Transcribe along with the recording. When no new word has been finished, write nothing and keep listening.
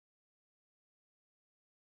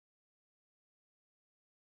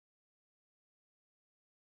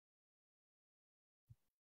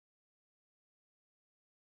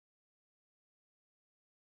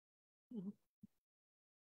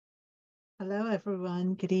Hello,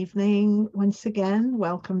 everyone. Good evening. Once again,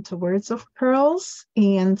 welcome to Words of Pearls.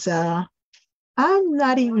 And I'm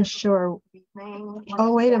not even sure.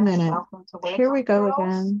 Oh, wait a minute. Here we go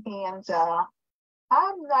again. And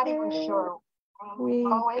I'm not even sure.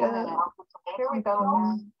 Oh, wait a minute. Here we go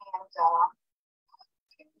again.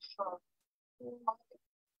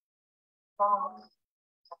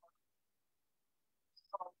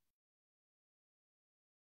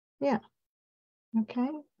 Yeah. Okay.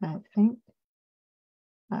 I think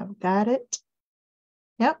I've got it.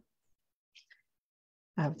 Yep.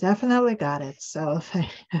 I've definitely got it. So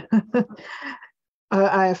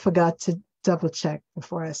I forgot to double check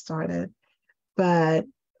before I started. But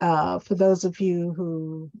for those of you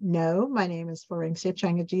who know, my name is Florencia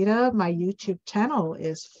Chang-Ageda. My YouTube channel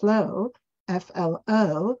is Flo,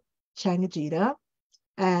 F-L-O, Chang-Ageda.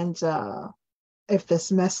 And if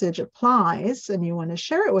this message applies and you want to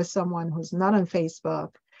share it with someone who's not on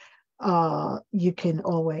Facebook, you can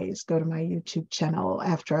always go to my YouTube channel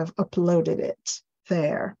after I've uploaded it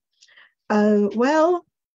there. Well,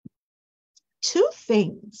 two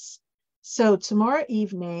things. So tomorrow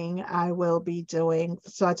evening, I will be doing,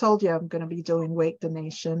 so I told you I'm going to be doing Wake the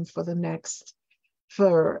Nation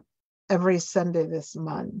for every Sunday this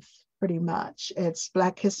month, pretty much. It's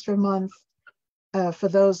Black History Month. For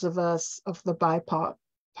those of us of the BIPOC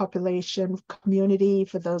population community,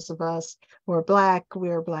 for those of us who are Black,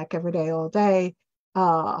 we're Black every day, all day.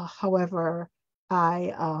 However,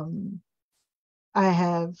 I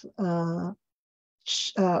have, well,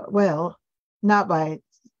 not by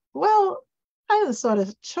well, kind of sort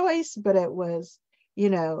of choice, but it was,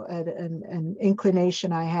 an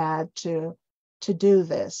inclination I had to do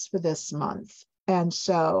this for this month. And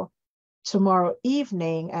so tomorrow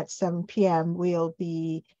evening at 7 p.m., we'll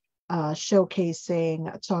be talking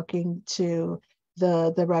to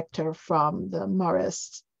the director from the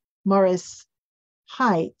Morris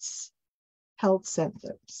Heights Health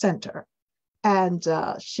Center. And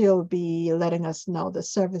she'll be letting us know the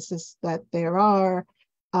services that there are,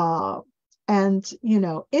 uh, and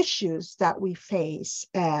issues that we face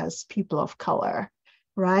as people of color,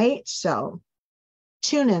 right? So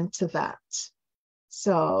tune into that.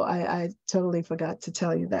 So I totally forgot to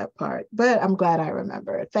tell you that part, but I'm glad I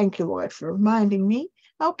remembered. Thank you, Lord, for reminding me.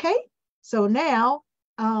 Okay, so now,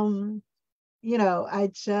 I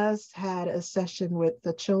just had a session with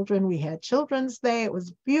the children. We had Children's Day. It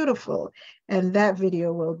was beautiful, and that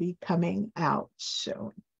video will be coming out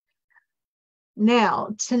soon.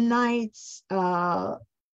 Now, tonight's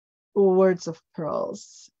Words of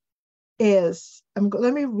Pearls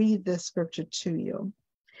let me read this scripture to you.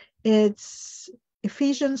 It's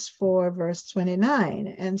Ephesians 4, verse 29.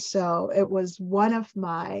 And so it was one of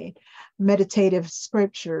my meditative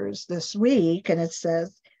scriptures this week. And it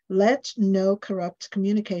says, "Let no corrupt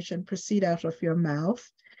communication proceed out of your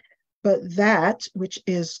mouth, but that which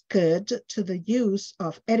is good to the use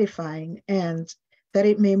of edifying, and that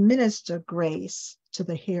it may minister grace to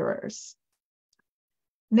the hearers."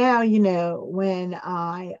 Now, when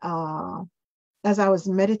as I was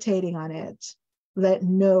meditating on it, let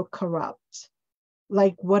no corrupt,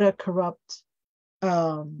 like what a corrupt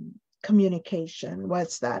communication.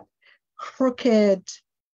 What's that? Crooked,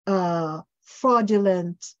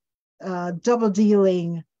 fraudulent, double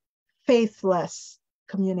dealing, faithless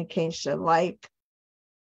communication. Like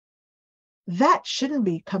that shouldn't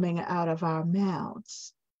be coming out of our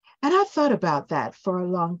mouths. And I thought about that for a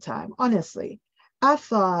long time, honestly. I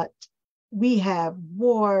thought we have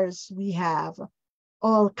wars, we have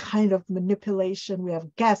all kind of manipulation, we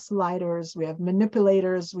have gaslighters, we have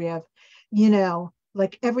manipulators, we have,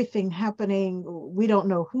 like everything happening. We don't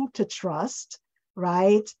know who to trust,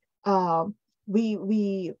 right?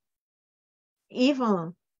 We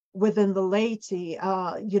even within the laity,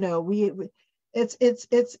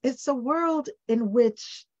 it's a world in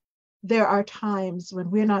which there are times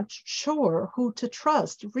when we're not sure who to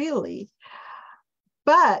trust, really.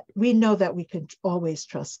 But we know that we can always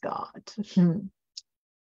trust God.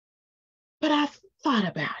 But I thought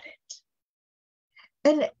about it.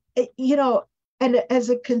 And as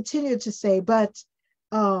it continued to say, but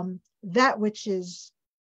that which is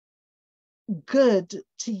good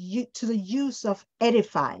to the use of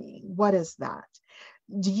edifying, what is that?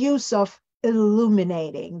 The use of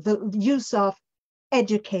illuminating, the use of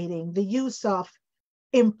educating, the use of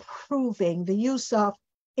improving, the use of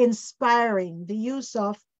inspiring, the use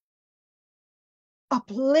of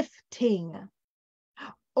uplifting,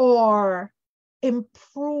 or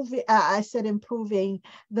improving. I said improving,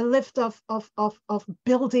 the lift of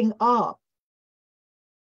building up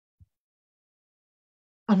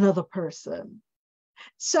another person.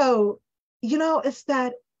 So, it's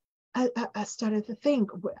that I started to think,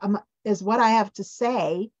 is what I have to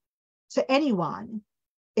say to anyone,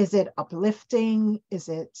 is it uplifting? Is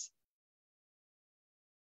it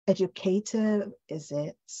educative? Is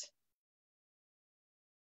it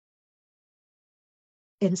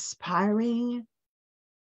inspiring?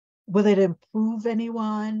 Will it improve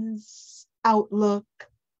anyone's outlook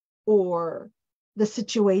or the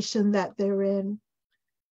situation that they're in?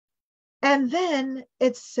 And then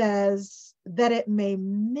it says that it may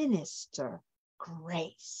minister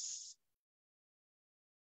grace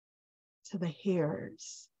to the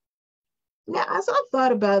hearers. Now, as I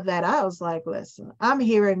thought about that, I was like, listen, I'm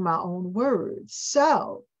hearing my own words.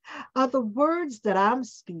 So, are the words that I'm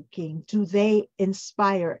speaking, do they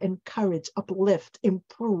inspire, encourage, uplift,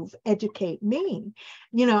 improve, educate me?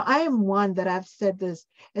 I am one that I've said this,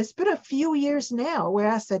 it's been a few years now where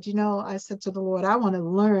I said, I said to the Lord, I want to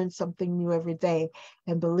learn something new every day.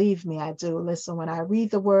 And believe me, I do. Listen, when I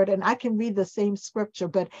read the word, and I can read the same scripture,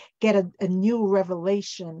 but get a new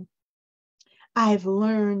revelation. I've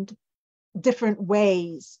learned different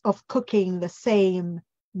ways of cooking the same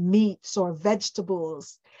meats or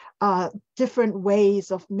vegetables, different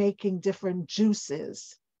ways of making different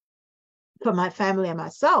juices for my family and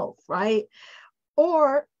myself, right?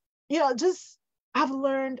 Or, just I've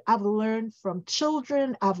learned from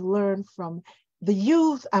children, I've learned from the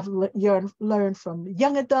youth, I've learned from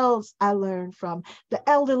young adults, I learned from the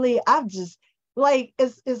elderly. I've just like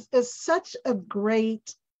it's such a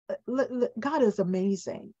great God is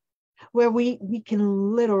amazing, where we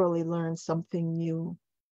can literally learn something new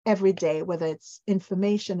every day, whether it's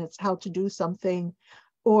information, it's how to do something,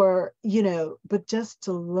 or, but just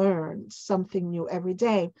to learn something new every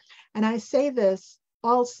day. And I say this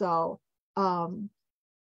also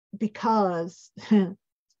because,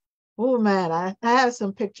 oh man, I have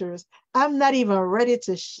some pictures. I'm not even ready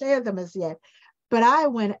to share them as yet. But I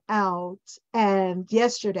went out and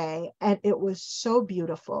yesterday, and it was so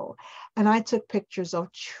beautiful. And I took pictures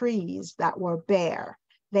of trees that were bare.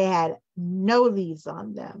 They had no leaves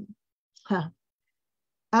on them. Huh.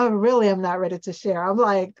 I really am not ready to share. I'm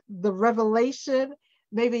like, the revelation,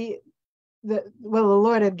 maybe the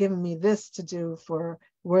Lord had given me this to do for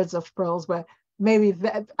Words of Pearls, but maybe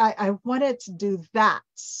that I wanted to do that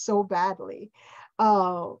so badly,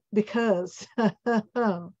 because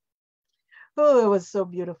oh, it was so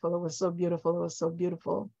beautiful. It was so beautiful. It was so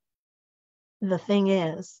beautiful. The thing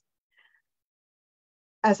is,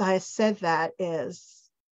 as I said, that is,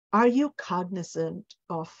 are you cognizant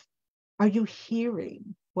of, are you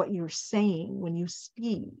hearing what you're saying when you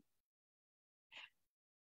speak?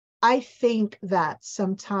 I think that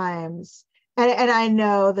sometimes, and I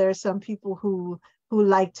know there are some people who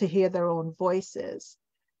like to hear their own voices,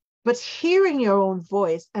 but hearing your own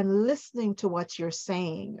voice and listening to what you're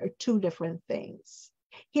saying are two different things.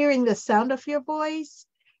 Hearing the sound of your voice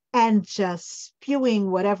and just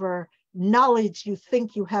spewing whatever knowledge you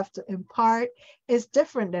think you have to impart is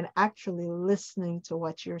different than actually listening to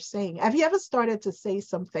what you're saying. Have you ever started to say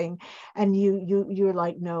something and you're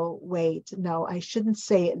like, no, wait, no, I shouldn't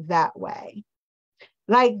say it that way?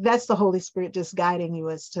 Like, that's the Holy Spirit just guiding you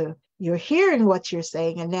as to, you're hearing what you're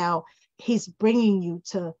saying, and now he's bringing you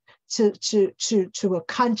to a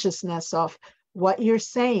consciousness of what you're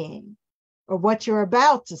saying, or what you're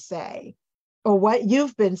about to say, or what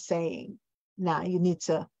you've been saying. Now you need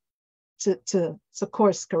to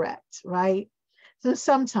course correct, right? So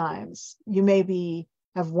sometimes you maybe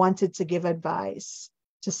have wanted to give advice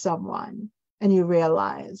to someone and you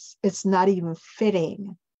realize it's not even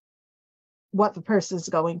fitting what the person's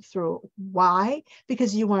going through. Why?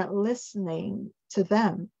 Because you weren't listening to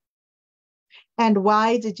them. And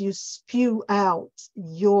why did you spew out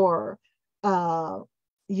your advice?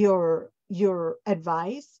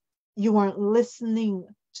 You weren't listening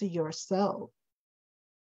to yourself.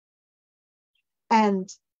 And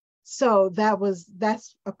so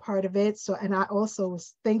that's a part of it. So, and I also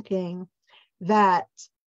was thinking that,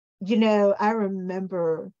 I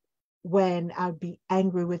remember when I'd be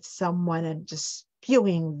angry with someone and just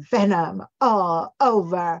spewing venom all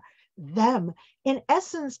over them. In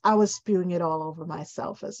essence, I was spewing it all over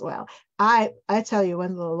myself as well. I tell you,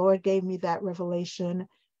 when the Lord gave me that revelation,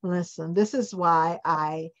 listen, this is why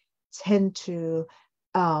I tend to,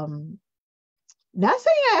 not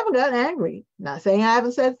saying I haven't gotten angry, not saying I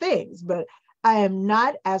haven't said things, but I am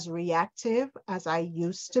not as reactive as I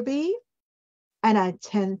used to be. And I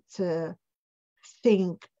tend to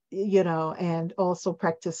think, and also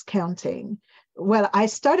practice counting. Well, I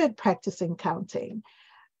started practicing counting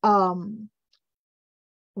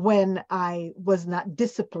when I was not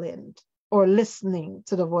disciplined or listening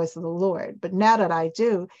to the voice of the Lord. But now that I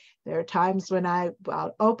do, there are times when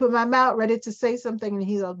I'll open my mouth ready to say something and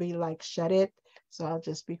he'll be like, shut it. So I'll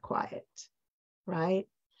just be quiet, right?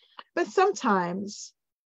 But sometimes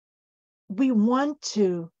we want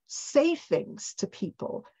to say things to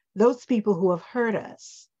people, those people who have hurt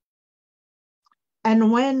us.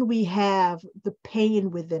 And when we have the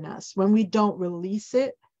pain within us, when we don't release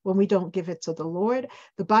it, when we don't give it to the Lord,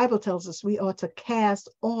 the Bible tells us we ought to cast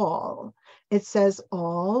all. It says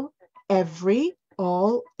all, every,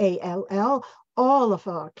 all, A-L-L, all of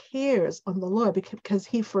our cares on the Lord because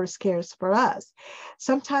he first cares for us.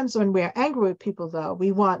 Sometimes when we're angry with people, though,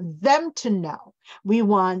 we want them to know. We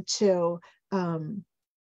want to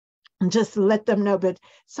just let them know. But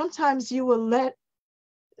sometimes you will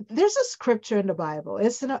there's a scripture in the Bible.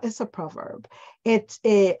 It's a proverb. It's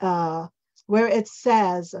where it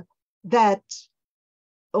says that,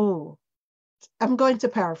 I'm going to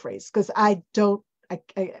paraphrase because I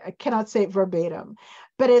cannot say it verbatim,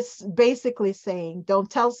 but it's basically saying, don't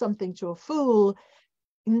tell something to a fool,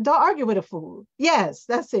 don't argue with a fool. Yes,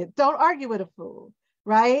 that's it. Don't argue with a fool,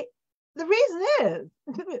 right? The reason is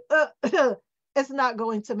it's not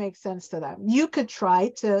going to make sense to them. You could try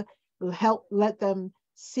to let them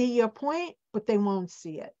see your point, but they won't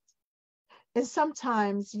see it. And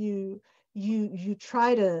sometimes you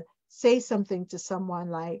try to say something to someone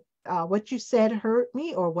like, what you said hurt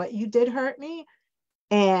me, or what you did hurt me,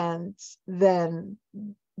 and then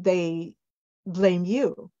they blame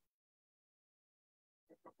you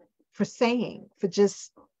for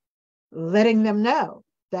just letting them know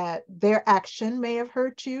that their action may have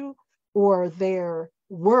hurt you or their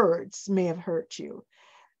words may have hurt you.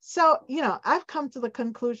 So, I've come to the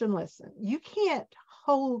conclusion, listen, you can't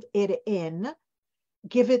hold it in,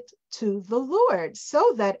 give it to the Lord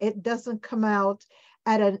so that it doesn't come out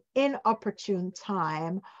at an inopportune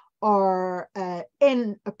time or an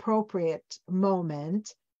inappropriate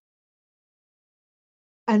moment.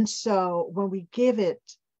 And so when we give it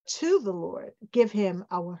to the Lord, give him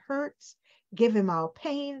our hurts, give him our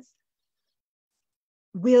pains,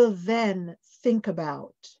 we'll then think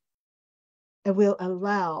about and we'll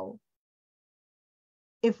allow,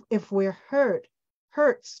 if we're hurt,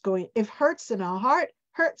 if hurt's in our heart,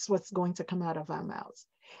 hurt's what's going to come out of our mouths.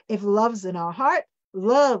 If love's in our heart,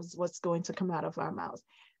 love's what's going to come out of our mouths.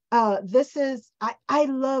 I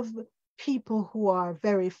love people who are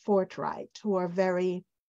very forthright, who are very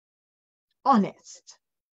honest.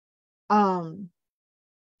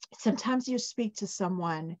 Sometimes you speak to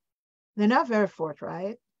someone, they're not very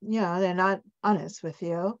forthright, they're not honest with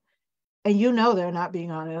you, and they're not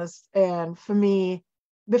being honest. And for me,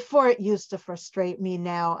 before it used to frustrate me,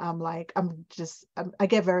 now I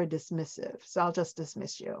get very dismissive. So I'll just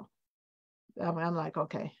dismiss you. I'm like,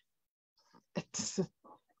 okay.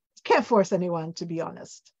 Can't force anyone to be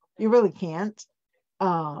honest. You really can't.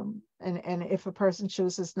 And if a person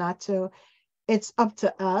chooses not to, it's up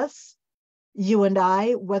to us, you and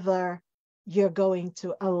I, whether you're going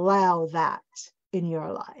to allow that in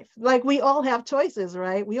your life. Like, we all have choices,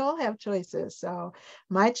 right? We all have choices. So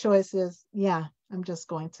my choice is, I'm just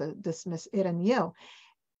going to dismiss it and you.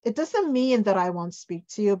 It doesn't mean that I won't speak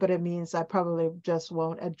to you, but it means I probably just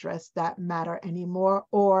won't address that matter anymore,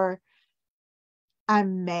 or I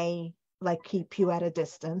may keep you at a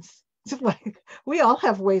distance. Like, we all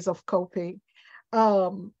have ways of coping. We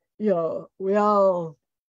all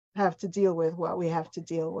have to deal with what we have to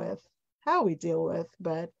deal with, how we deal with,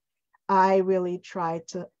 but I really try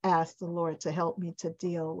to ask the Lord to help me to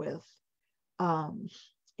deal with,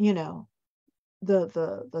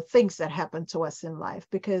 the things that happen to us in life,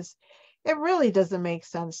 because it really doesn't make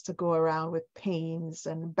sense to go around with pains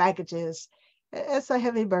and baggages. It's a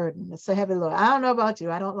heavy burden. It's a heavy load. I don't know about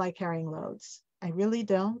you. I don't like carrying loads. I really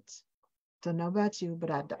don't. Don't know about you, but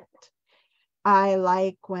I don't. I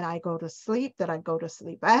like when I go to sleep that I go to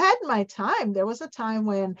sleep. I had my time. There was a time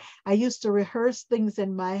when I used to rehearse things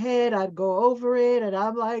in my head. I'd go over it, and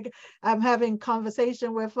I'm having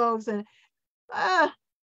conversation with folks, and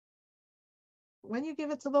when you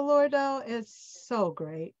give it to the Lord, though, it's so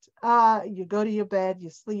great. You go to your bed,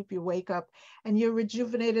 you sleep, you wake up, and you're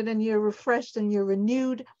rejuvenated, and you're refreshed, and you're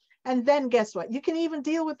renewed. And then guess what? You can even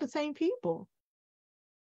deal with the same people.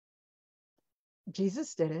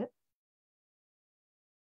 Jesus did it.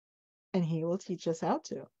 And he will teach us how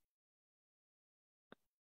to.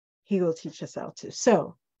 He will teach us how to.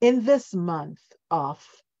 So in this month of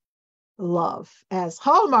love, as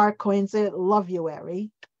Hallmark coins it,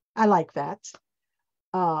 Love-uary, I like that.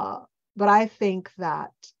 But I think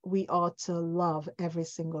that we ought to love every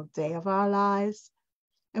single day of our lives.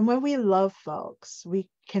 And when we love folks, we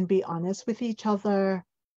can be honest with each other.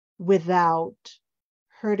 without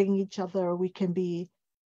hurting each other. We can be,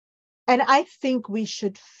 and I think we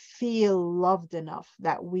should feel loved enough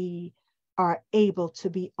that we are able to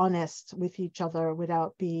be honest with each other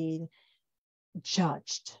without being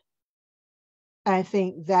judged. I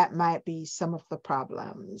think that might be some of the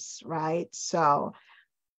problems, right? So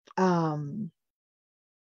the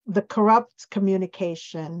corrupt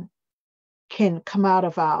communication can come out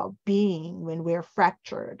of our being when we're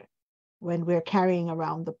fractured, when we're carrying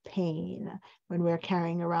around the pain, when we're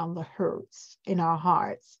carrying around the hurts in our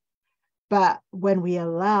hearts. But when we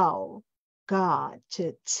allow God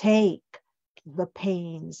to take the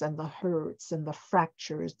pains and the hurts and the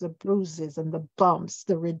fractures, the bruises and the bumps,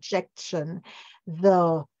 the rejection,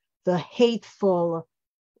 the hateful,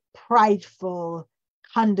 prideful,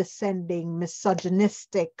 condescending,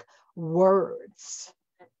 misogynistic words,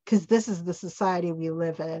 because this is the society we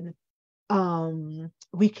live in,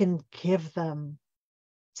 we can give them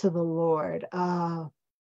to the Lord and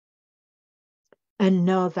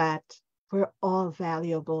know that we're all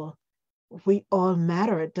valuable. We all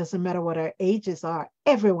matter. It doesn't matter what our ages are.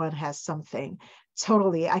 Everyone has something.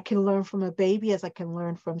 Totally. I can learn from a baby as I can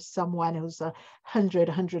learn from someone who's 100,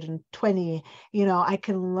 120. I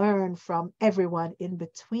can learn from everyone in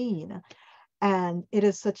between. And it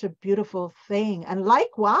is such a beautiful thing. And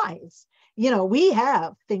likewise, we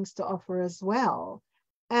have things to offer as well.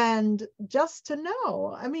 And just to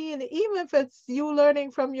know, I mean, even if it's you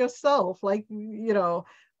learning from yourself, like,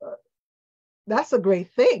 that's a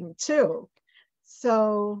great thing too.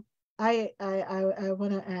 So I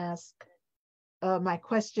want to ask, my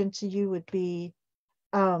question to you would be,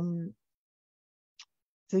 do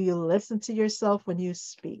you listen to yourself when you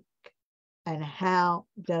speak? And how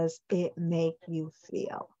does it make you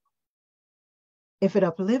feel? If it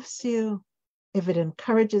uplifts you, if it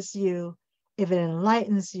encourages you, if it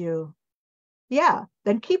enlightens you, yeah,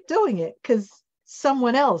 then keep doing it, because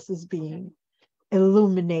someone else is being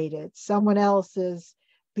illuminated, someone else is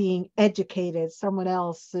being educated, someone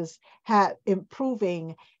else is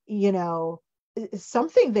improving,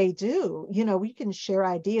 something they do. We can share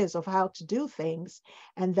ideas of how to do things,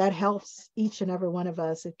 and that helps each and every one of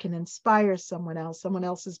us. It can inspire someone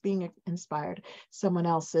else is being inspired, someone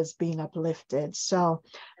else is being uplifted. So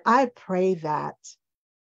I pray that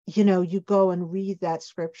you go and read that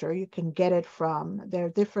scripture. You can get it there are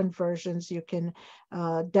different versions. You can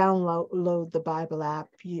download the Bible app.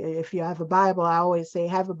 If you have a Bible, I always say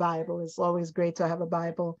have a Bible. It's always great to have a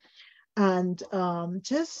Bible, and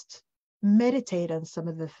just meditate on some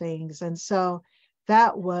of the things. And so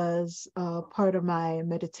that was part of my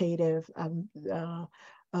meditative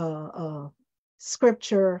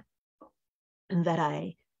scripture that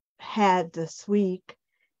I had this week.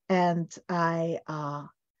 And I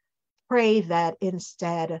pray that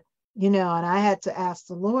instead, and I had to ask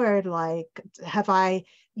the Lord, like,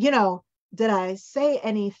 did I say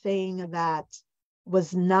anything that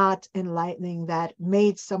was not enlightening, that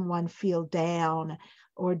made someone feel down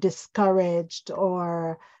or discouraged,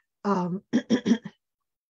 or, I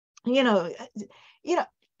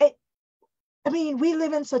mean, we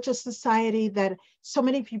live in such a society that so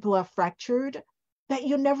many people are fractured that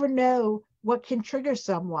you never know what can trigger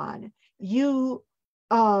someone.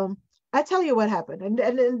 I tell you what happened,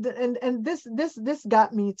 and this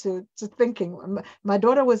got me to thinking. My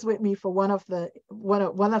daughter was with me for one of the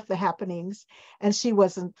happenings, and she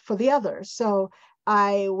wasn't for the other. So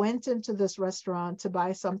I went into this restaurant to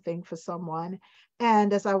buy something for someone,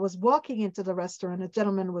 and as I was walking into the restaurant, a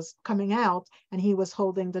gentleman was coming out, and he was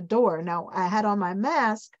holding the door. Now I had on my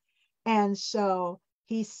mask, and so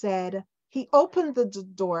he opened the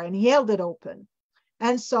door and he held it open,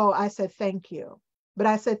 and so I said thank you. But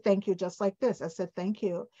I said, thank you, just like this. I said, thank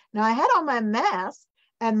you. Now I had on my mask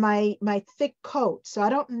and my thick coat. So I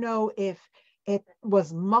don't know if it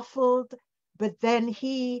was muffled, but then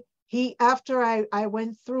he after I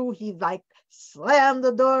went through, he like slammed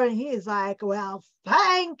the door and he's like, well,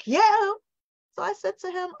 thank you. So I said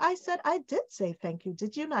to him, I did say thank you.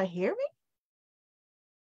 Did you not hear me?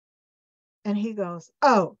 And he goes,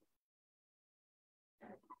 oh.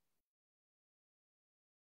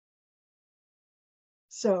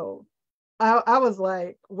 So I was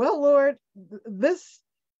like, well, Lord, this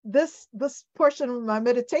portion of my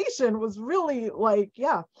meditation was really like,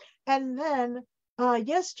 yeah. And then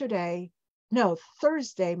Thursday,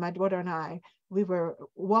 my daughter and I, we were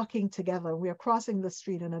walking together. We were crossing the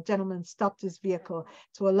street, and a gentleman stopped his vehicle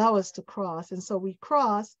to allow us to cross. And so we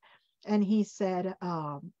crossed, and he said,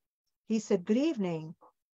 good evening.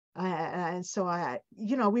 And so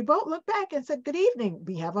we both looked back and said, good evening.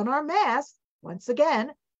 We have on our masks once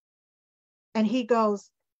again. And he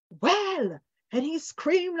goes, well, And he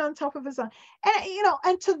screamed on top of his son. And,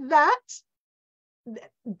 and to that,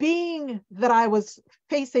 being that I was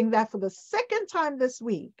facing that for the second time this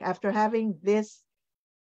week, after having this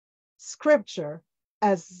scripture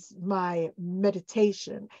as my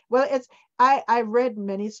meditation. Well, I read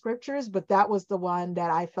many scriptures, but that was the one that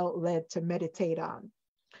I felt led to meditate on.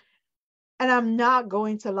 And I'm not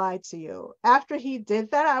going to lie to you. After he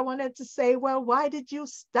did that, I wanted to say, well, why did you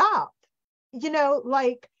stop?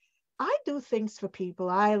 Like, I do things for people.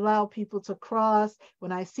 I allow people to cross.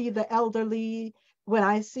 When I see the elderly, when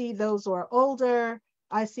I see those who are older,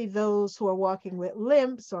 I see those who are walking with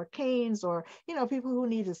limps or canes, or, people who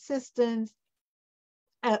need assistance.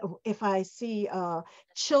 If I see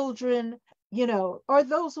children, or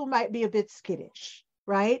those who might be a bit skittish,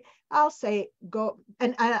 right? I'll say go,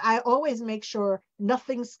 and I always make sure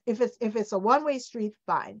nothing's, if it's a one-way street,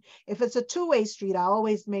 fine. If it's a two-way street, I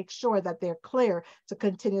always make sure that they're clear to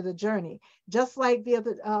continue the journey. Just like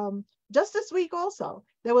just this week also,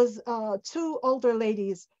 there was two older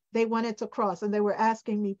ladies. They wanted to cross, and they were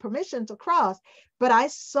asking me permission to cross, but I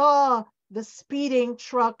saw the speeding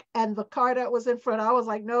truck and the car that was in front. I was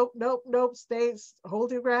like, nope, nope, nope, stay,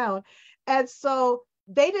 hold your ground. And so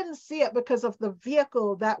they didn't see it because of the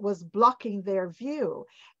vehicle that was blocking their view.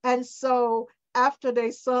 And so after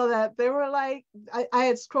they saw that, they were like, I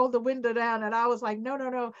had scrolled the window down, and I was like, no, no,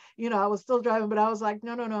 no. I was still driving, but I was like,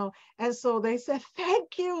 no, no, no. And so they said,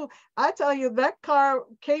 thank you. I tell you, that car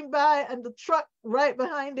came by and the truck right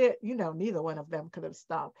behind it, neither one of them could have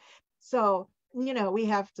stopped. So, we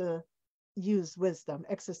have to use wisdom,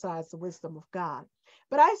 exercise the wisdom of God.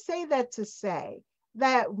 But I say that to say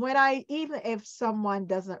that even if someone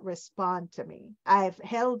doesn't respond to me, I've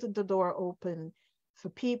held the door open for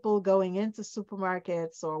people going into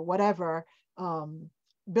supermarkets or whatever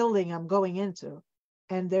building I'm going into.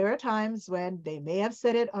 And there are times when they may have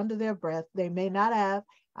said it under their breath. They may not have.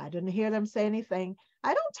 I didn't hear them say anything.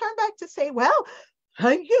 I don't turn back to say, well,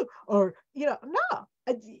 thank you. Or, no,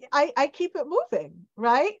 I keep it moving,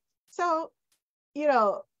 right? So,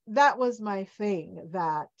 that was my thing,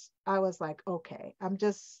 that I was like, okay, I'm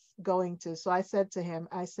just going to. So I said to him,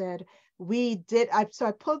 I said, so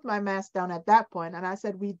I pulled my mask down at that point, and I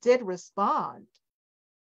said, we did respond,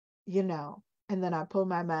 and then I pulled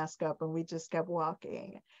my mask up and we just kept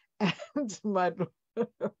walking. And my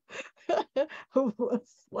who was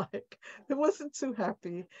like, it wasn't too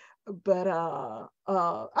happy, but I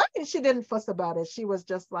mean, she didn't fuss about it. She was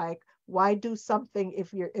just like, why do something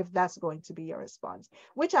if that's going to be your response,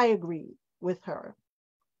 which I agree with her.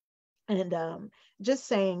 And just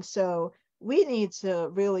saying, so we need to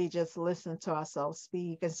really just listen to ourselves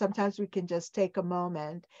speak, and sometimes we can just take a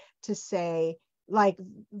moment to say, like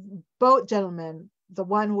both gentlemen, the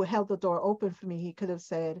one who held the door open for me, he could have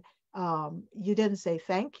said, you didn't say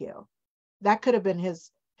thank you. That could have been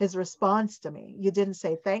his response to me. You didn't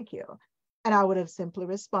say thank you. And I would have simply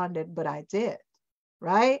responded, but I did,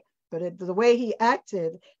 right? But the way he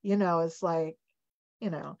acted, it's like,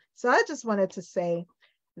 So I just wanted to say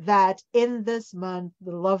that in this month,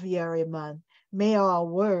 the Loviary month, may our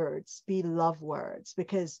words be love words,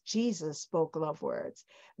 because Jesus spoke love words.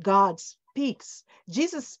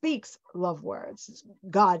 Jesus speaks love words.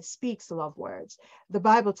 God speaks love words. The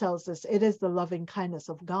Bible tells us it is the loving kindness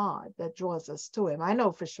of God that draws us to him. I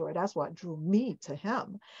know for sure that's what drew me to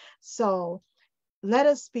him. So let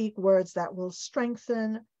us speak words that will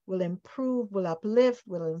strengthen, will improve, will uplift,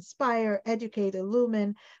 will inspire, educate,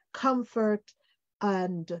 illumine, comfort,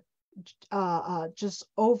 and just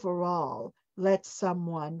overall let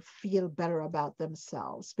someone feel better about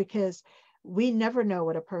themselves, because we never know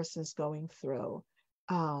what a person's going through.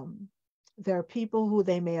 There are people who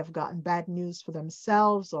they may have gotten bad news for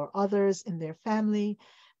themselves or others in their family.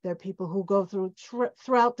 There are people who go through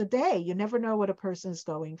throughout the day. You never know what a person's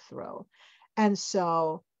going through. And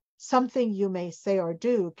so something you may say or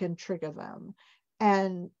do can trigger them.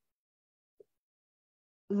 And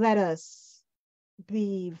let us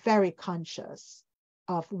be very conscious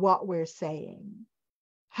of what we're saying.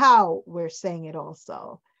 How we're saying it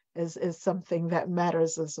also is something that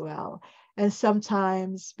matters as well. And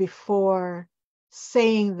sometimes before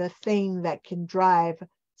saying the thing that can drive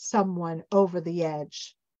someone over the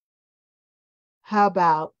edge, how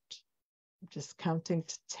about just counting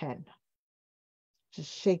to 10?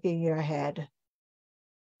 Just shaking your head.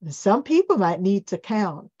 And some people might need to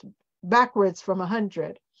count backwards from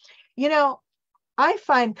 100. I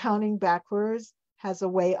find counting backwards has a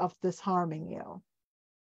way of disarming you.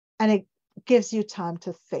 And it gives you time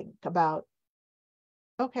to think about,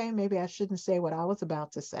 okay, maybe I shouldn't say what I was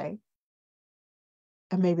about to say.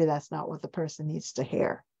 And maybe that's not what the person needs to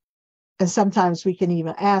hear. And sometimes we can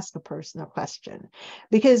even ask a person a question,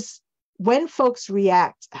 because when folks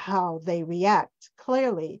react how they react,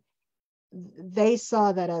 clearly they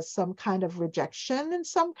saw that as some kind of rejection in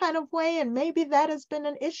some kind of way. And maybe that has been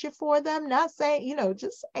an issue for them. Not saying,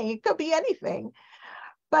 just saying it could be anything,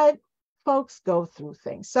 but folks go through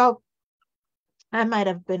things. So I might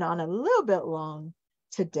have been on a little bit long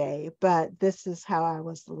today, but this is how I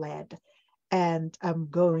was led. And I'm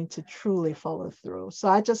going to truly follow through. So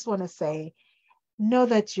I just want to say, know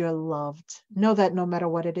that you're loved. Know that no matter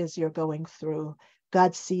what it is you're going through,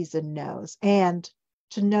 God sees and knows. And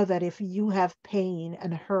to know that if you have pain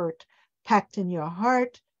and hurt packed in your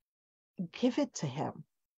heart, give it to Him.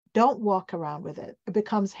 Don't walk around with it. It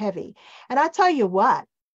becomes heavy. And I tell you what,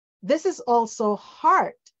 this is also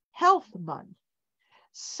Heart Health Month.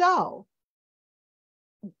 So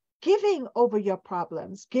giving over your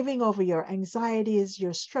problems, giving over your anxieties,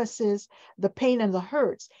 your stresses, the pain and the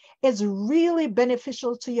hurts is really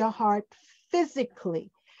beneficial to your heart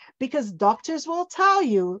physically, because doctors will tell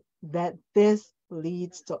you that this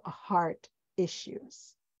leads to heart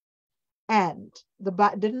issues. And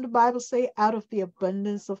didn't the Bible say, out of the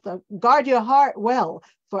abundance of the, guard your heart well,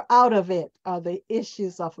 for out of it are the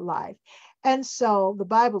issues of life. And so the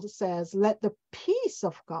Bible says, let the peace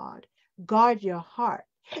of God guard your heart.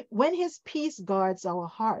 When His peace guards our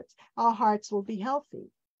hearts will be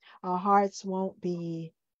healthy. Our hearts won't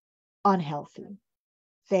be unhealthy.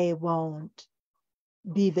 They won't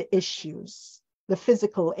be the issues, the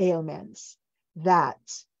physical ailments that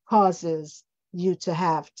causes you to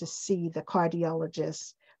have to see the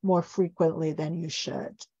cardiologist more frequently than you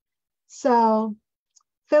should. So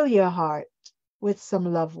fill your heart with some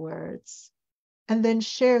love words and then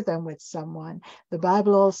share them with someone. The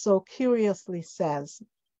Bible also curiously says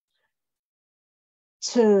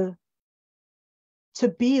to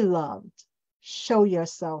be loved, show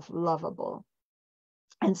yourself lovable.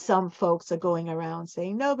 And some folks are going around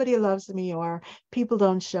saying, nobody loves me, or people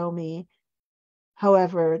don't show me.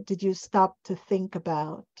 However, did you stop to think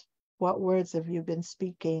about what words have you been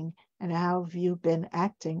speaking and how have you been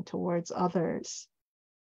acting towards others?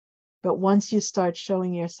 But once you start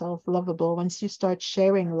showing yourself lovable, once you start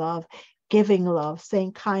sharing love, giving love,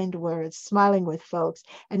 saying kind words, smiling with folks,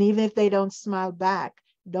 and even if they don't smile back,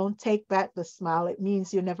 don't take back the smile. It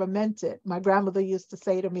means you never meant it. My grandmother used to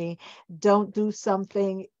say to me, don't do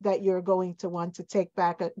something that you're going to want to take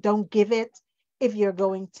back. Don't give it if you're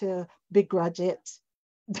going to begrudge it.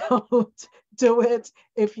 Don't do it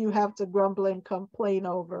if you have to grumble and complain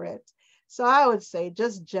over it. So I would say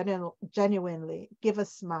just genuinely give a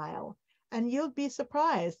smile, and you'll be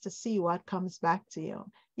surprised to see what comes back to you.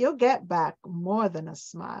 You'll get back more than a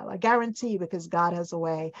smile, I guarantee, because God has a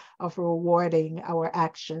way of rewarding our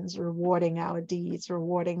actions, rewarding our deeds,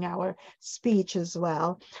 rewarding our speech as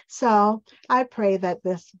well. So I pray that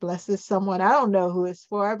this blesses someone. I don't know who it's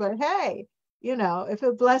for, but hey, if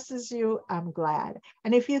it blesses you, I'm glad.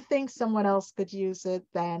 And if you think someone else could use it,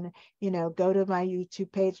 then, go to my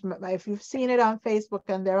YouTube page. If you've seen it on Facebook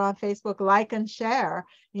and they're on Facebook, like and share,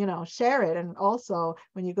 share it. And also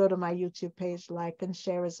when you go to my YouTube page, like and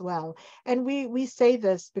share as well. And we say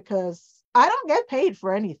this because I don't get paid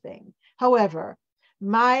for anything. However,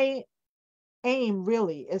 my aim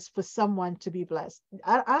really is for someone to be blessed.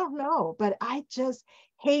 I don't know, but I just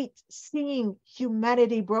hate seeing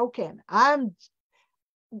humanity broken.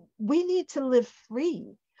 We need to live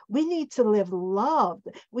free. We need to live loved.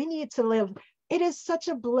 We need to live. It is such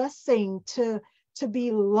a blessing to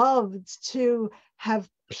be loved, to have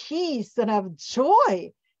peace and have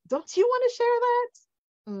joy. Don't you want to share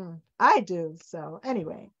that? I do. So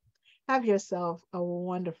anyway, have yourself a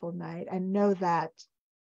wonderful night and know that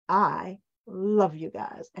I love you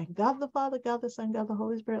guys. And God the Father, God the Son, God the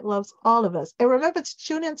Holy Spirit loves all of us. And remember to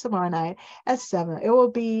tune in tomorrow night at 7. It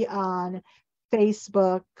will be on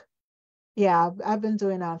Facebook. Yeah, I've been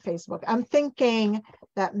doing it on Facebook. I'm thinking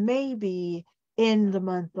that maybe in the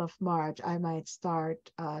month of March, I might start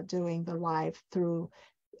doing the live through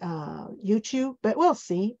YouTube, but we'll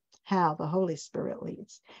see how the Holy Spirit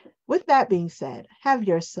leads. With that being said, have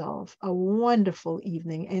yourself a wonderful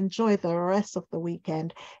evening. Enjoy the rest of the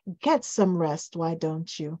weekend. Get some rest, why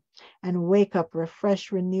don't you? And wake up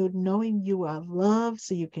refreshed, renewed, knowing you are loved,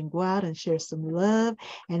 so you can go out and share some love.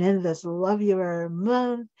 And in this Love Your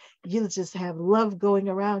Month, you'll just have love going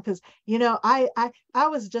around. Because, I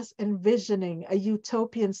was just envisioning a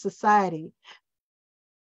utopian society.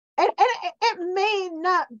 And it may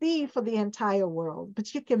not be for the entire world,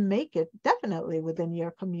 but you can make it definitely within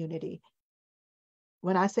your community.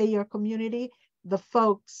 When I say your community, the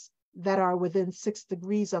folks that are within 6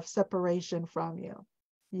 degrees of separation from you,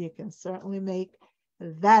 you can certainly make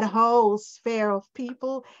that whole sphere of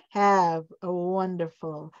people have a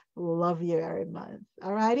wonderful, love you every month.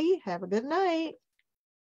 All righty. Have a good night.